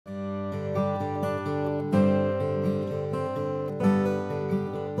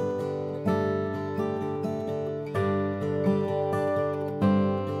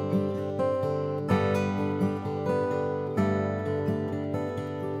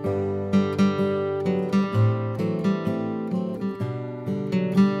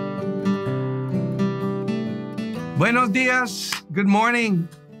Buenos dias. Good morning.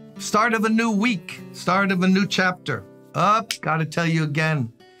 Start of a new week. Start of a new chapter. Got to tell you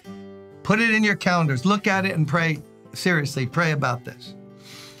again. Put it in your calendars. Look at it and pray. Seriously, pray about this.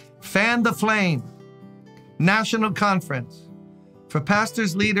 Fan the Flame. National Conference for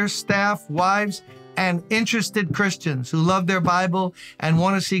pastors, leaders, staff, wives, and interested Christians who love their Bible and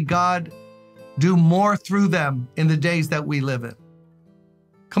want to see God do more through them in the days that we live in.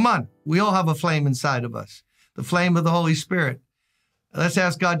 Come on. We all have a flame inside of us. The flame of the Holy Spirit. Let's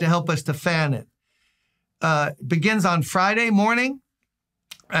ask God to help us to fan it. Begins on Friday morning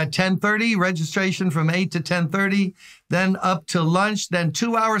at 10:30, registration from 8 to 10:30, then up to lunch, then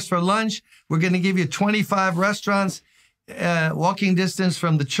 2 hours for lunch. We're going to give you 25 restaurants, walking distance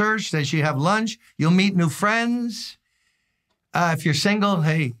from the church as you have lunch. You'll meet new friends. If you're single,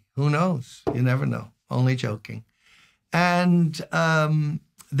 hey, who knows? You never know. Only joking. And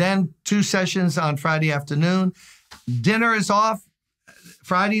then 2 sessions on Friday afternoon. Dinner is off.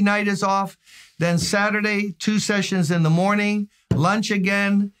 Friday night is off. Then Saturday, 2 sessions in the morning. Lunch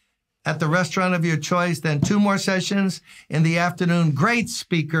again at the restaurant of your choice. Then 2 more sessions in the afternoon. Great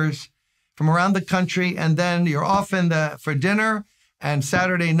speakers from around the country. And then you're off for dinner. And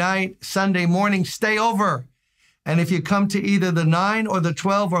Saturday night, Sunday morning, stay over. And if you come to either the 9 or the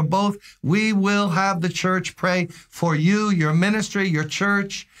 12 or both, we will have the church pray for you, your ministry, your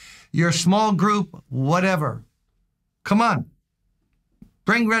church, your small group, whatever. Come on.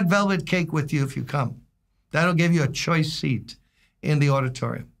 Bring red velvet cake with you if you come. That'll give you a choice seat in the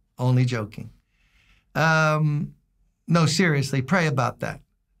auditorium. Only joking. No, seriously, pray about that.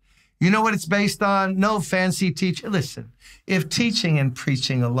 You know what it's based on? No fancy teaching. Listen, if teaching and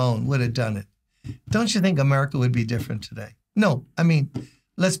preaching alone would have done it, don't you think America would be different today? No, I mean,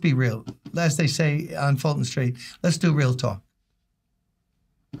 let's be real. As they say on Fulton Street, let's do real talk.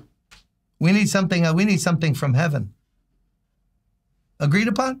 We need something from heaven. Agreed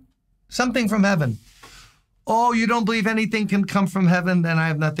upon? Something from heaven. Oh, you don't believe anything can come from heaven? Then I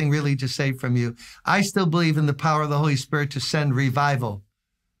have nothing really to say from you. I still believe in the power of the Holy Spirit to send revival.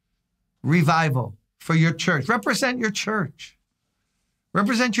 Revival for your church. Represent your church.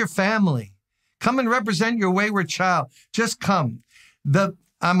 Represent your family. Come and represent your wayward child. Just come.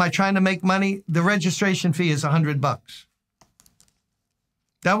 Am I trying to make money? The registration fee is $100.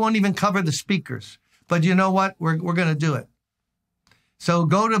 That won't even cover the speakers. But you know what? We're going to do it. So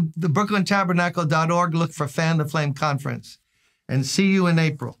go to the brooklyntabernacle.org, look for Fan the Flame Conference, and see you in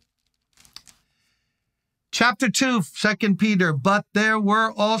April. Chapter 2, 2 Peter, but there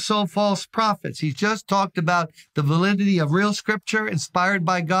were also false prophets. He just talked about the validity of real scripture inspired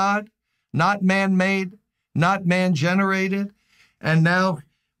by God, not man-made, not man-generated. And now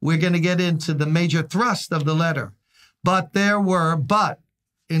we're going to get into the major thrust of the letter. But there were,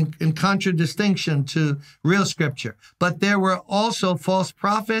 in contradistinction to real scripture, but there were also false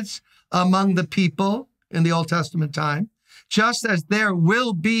prophets among the people in the Old Testament time, just as there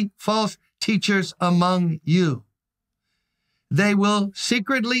will be false teachers among you. They will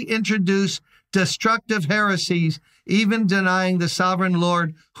secretly introduce destructive heresies, even denying the sovereign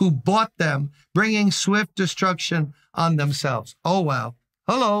Lord who bought them, bringing swift destruction on themselves. Oh, wow.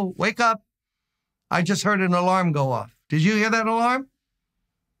 Hello, wake up. I just heard an alarm go off. Did you hear that alarm?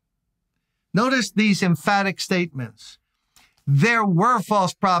 Notice these emphatic statements. There were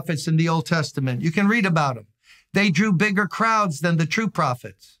false prophets in the Old Testament. You can read about them. They drew bigger crowds than the true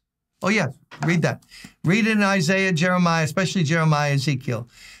prophets. Oh, yes, read that. Read in Isaiah, Jeremiah, especially Jeremiah, Ezekiel.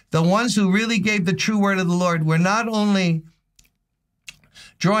 The ones who really gave the true word of the Lord were not only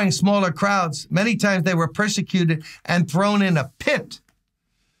drawing smaller crowds, many times they were persecuted and thrown in a pit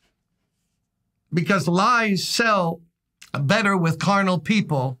because lies sell better with carnal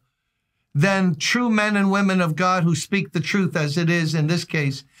people than true men and women of God who speak the truth as it is, in this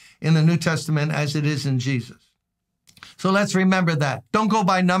case, in the New Testament, as it is in Jesus. So let's remember that. Don't go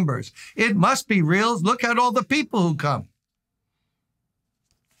by numbers. It must be real. Look at all the people who come.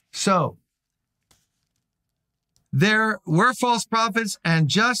 So there were false prophets, and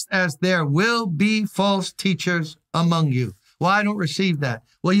just as there will be false teachers among you. Well, I don't receive that.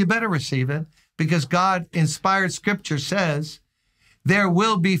 Well, you better receive it, because God-inspired scripture says, there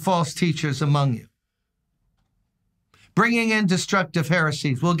will be false teachers among you. Bringing in destructive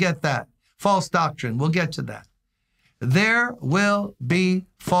heresies. We'll get that. False doctrine. We'll get to that. There will be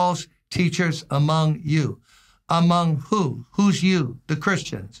false teachers among you. Among who? Who's you? The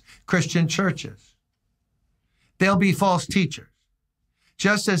Christians. Christian churches. There'll be false teachers.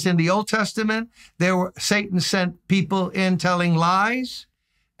 Just as in the Old Testament, Satan sent people in telling lies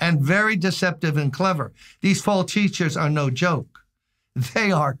and very deceptive and clever. These false teachers are no joke.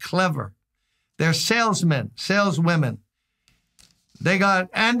 They are clever. They're salesmen, saleswomen.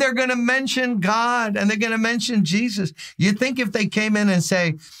 And they're going to mention God, and they're going to mention Jesus. You think if they came in and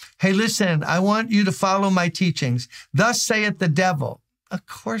say, hey, listen, I want you to follow my teachings. Thus saith the devil. Of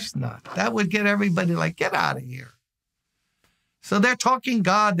course not. That would get everybody like, get out of here. So they're talking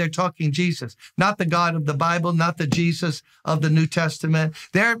God, they're talking Jesus, not the God of the Bible, not the Jesus of the New Testament.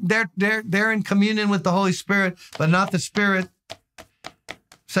 They're in communion with the Holy Spirit, but not the Spirit.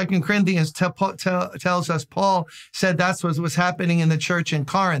 2 Corinthians tells us, Paul said that's what was happening in the church in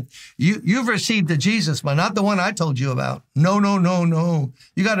Corinth. You've received the Jesus, but not the one I told you about. No, no, no, no.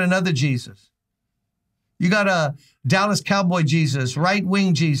 You got another Jesus. You got a Dallas Cowboy Jesus,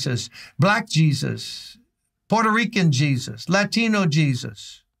 right-wing Jesus, black Jesus, Puerto Rican Jesus, Latino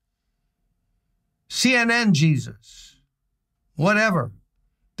Jesus, CNN Jesus, whatever.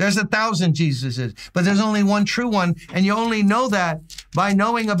 There's 1,000 Jesuses, but there's only one true one, and you only know that by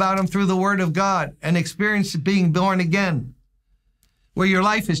knowing about him through the Word of God and experience being born again, where your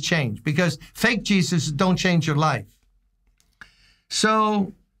life is changed, because fake Jesuses don't change your life.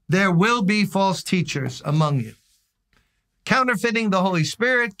 So there will be false teachers among you, counterfeiting the Holy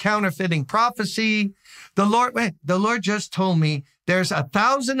Spirit, counterfeiting prophecy. The Lord just told me there's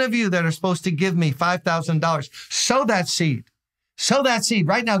 1,000 of you that are supposed to give me $5,000. Sow that seed. Sow that seed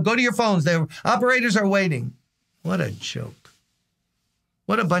right now. Go to your phones. The operators are waiting. What a joke.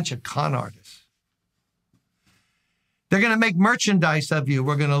 What a bunch of con artists. They're going to make merchandise of you,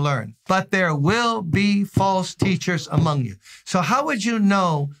 we're going to learn. But there will be false teachers among you. So how would you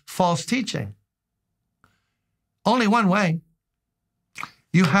know false teaching? Only one way.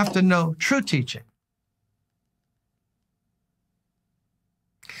 You have to know true teaching.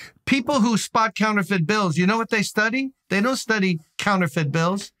 People who spot counterfeit bills, you know what they study? They don't study counterfeit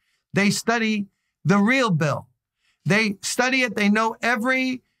bills. They study the real bill. They study it. They know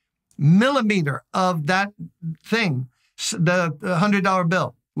every millimeter of that thing, the $100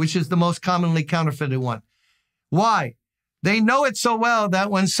 bill, which is the most commonly counterfeited one. Why? They know it so well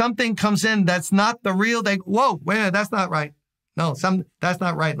that when something comes in that's not the real, they, whoa, wait a minute, that's not right. No, that's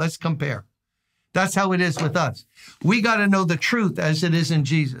not right. Let's compare. That's how it is with us. We got to know the truth as it is in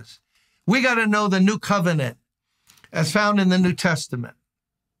Jesus. We got to know the new covenant as found in the New Testament.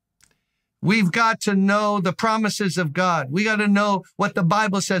 We've got to know the promises of God. We got to know what the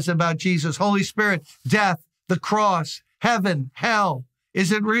Bible says about Jesus, Holy Spirit, death, the cross, heaven, hell.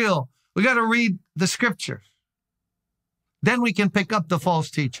 Is it real? We got to read the scriptures. Then we can pick up the false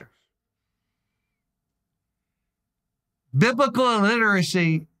teachers. Biblical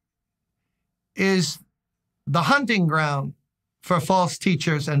illiteracy is the hunting ground for false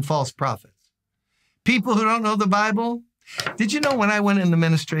teachers and false prophets. People who don't know the Bible. Did you know when I went in the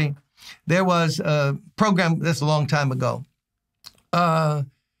ministry, there was a program, this a long time ago. I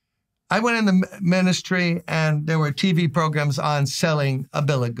went in the ministry and there were TV programs on selling a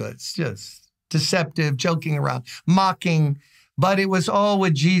bill of goods, just deceptive, joking around, mocking, but it was all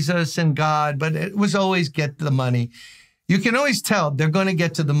with Jesus and God, but it was always get the money. You can always tell they're going to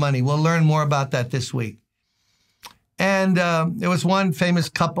get to the money. We'll learn more about that this week. And there was one famous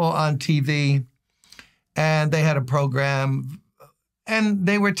couple on TV, and they had a program, and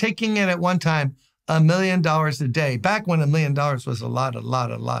they were taking it at one time $1 million a day. Back when $1 million was a lot of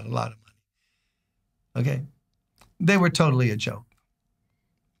money. Okay? They were totally a joke.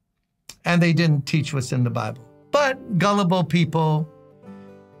 And they didn't teach what's in the Bible. But gullible people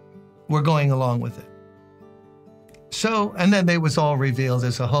were going along with it. So, and then it was all revealed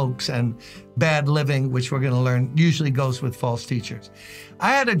as a hoax, and bad living, which we're going to learn, usually goes with false teachers.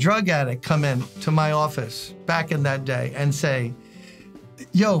 I had a drug addict come in to my office back in that day and say,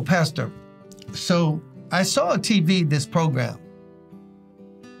 yo, Pastor, so I saw on TV this program.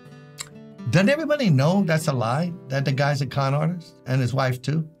 Doesn't everybody know that's a lie, that the guy's a con artist and his wife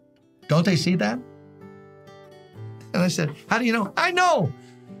too? Don't they see that? And I said, how do you know? I know.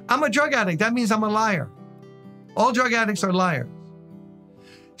 I'm a drug addict. That means I'm a liar. All drug addicts are liars.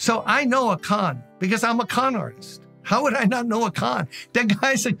 So I know a con because I'm a con artist. How would I not know a con? That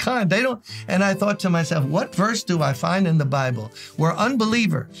guy's a con. They don't. And I thought to myself, what verse do I find in the Bible where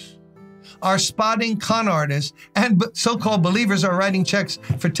unbelievers are spotting con artists and so-called believers are writing checks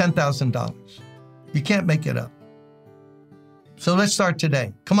for $10,000? You can't make it up. So let's start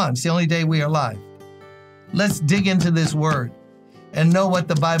today. Come on, it's the only day we are alive. Let's dig into this word and know what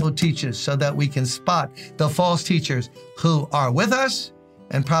the Bible teaches so that we can spot the false teachers who are with us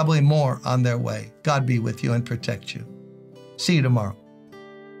and probably more on their way. God be with you and protect you. See you tomorrow.